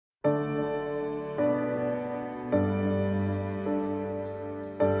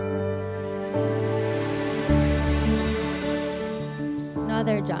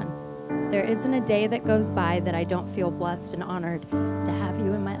John. There isn't a day that goes by that I don't feel blessed and honored to have you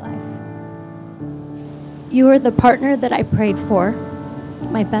in my life. You are the partner that I prayed for,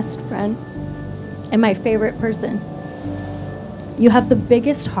 my best friend, and my favorite person. You have the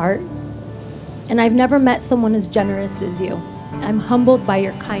biggest heart, and I've never met someone as generous as you. I'm humbled by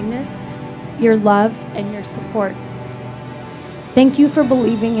your kindness, your love, and your support. Thank you for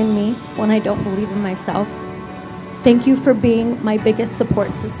believing in me when I don't believe in myself. Thank you for being my biggest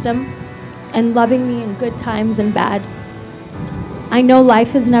support system and loving me in good times and bad. I know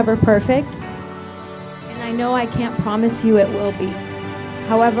life is never perfect, and I know I can't promise you it will be.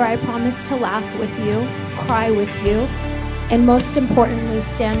 However, I promise to laugh with you, cry with you, and most importantly,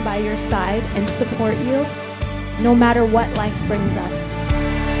 stand by your side and support you no matter what life brings us.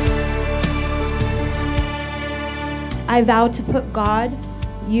 I vow to put God,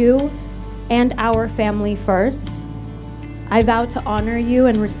 you, and our family first. I vow to honor you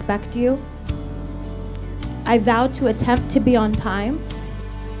and respect you. I vow to attempt to be on time.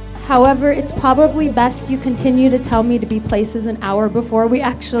 However, it's probably best you continue to tell me to be places an hour before we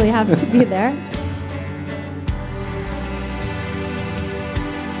actually have to be there.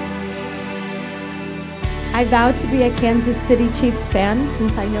 I vow to be a Kansas City Chiefs fan,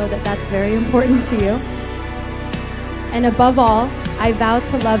 since I know that that's very important to you. And above all, I vow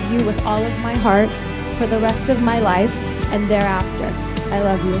to love you with all of my heart for the rest of my life and thereafter. I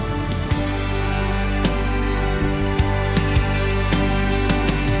love you.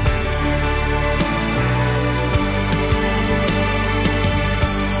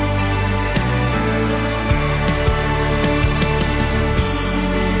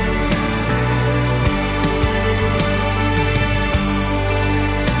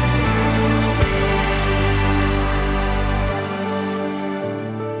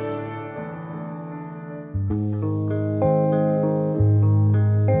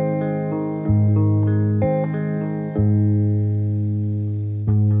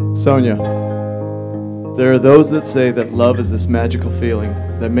 Sounia, there are those that say that love is this magical feeling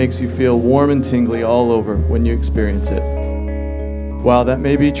that makes you feel warm and tingly all over when you experience it. While that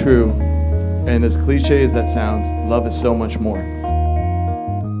may be true, and as cliche as that sounds, love is so much more.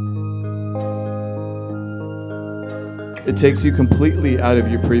 It takes you completely out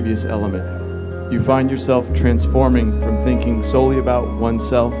of your previous element. You find yourself transforming from thinking solely about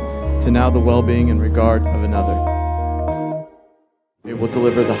oneself to now the well-being and regard of another. It will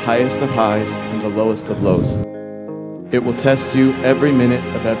deliver the highest of highs and the lowest of lows. It will test you every minute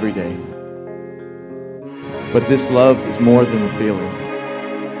of every day. But this love is more than a feeling.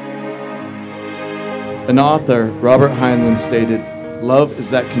 An author, Robert Heinlein, stated, "Love is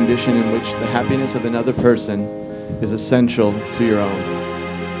that condition in which the happiness of another person is essential to your own."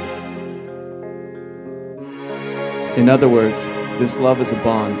 In other words, this love is a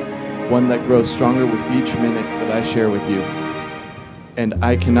bond, one that grows stronger with each minute that I share with you. And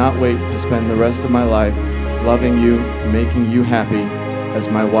I cannot wait to spend the rest of my life loving you, making you happy as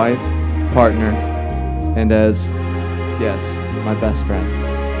my wife, partner, and as, yes, my best friend.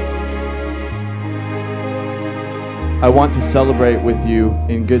 I want to celebrate with you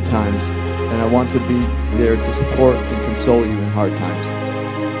in good times, and I want to be there to support and console you in hard times.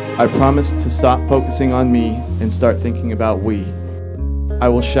 I promise to stop focusing on me and start thinking about we. I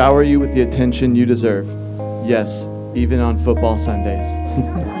will shower you with the attention you deserve. Yes, even on football Sundays.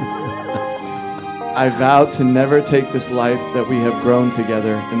 I vow to never take this life that we have grown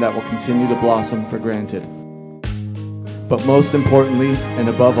together and that will continue to blossom for granted. But most importantly, and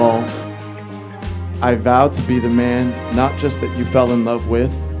above all, I vow to be the man not just that you fell in love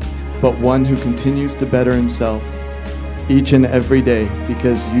with, but one who continues to better himself each and every day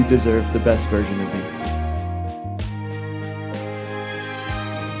because you deserve the best version of me.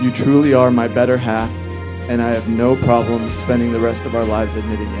 You truly are my better half, and I have no problem spending the rest of our lives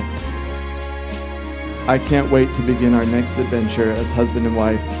admitting it. I can't wait to begin our next adventure as husband and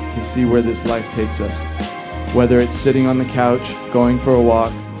wife to see where this life takes us. Whether it's sitting on the couch, going for a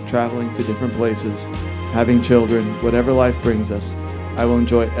walk, traveling to different places, having children, whatever life brings us, I will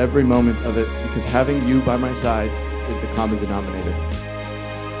enjoy every moment of it because having you by my side is the common denominator.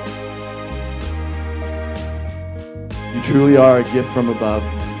 You truly are a gift from above,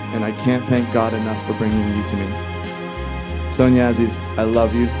 and I can't thank God enough for bringing you to me. Sounia Aziz, I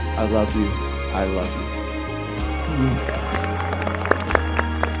love you, I love you, I love you.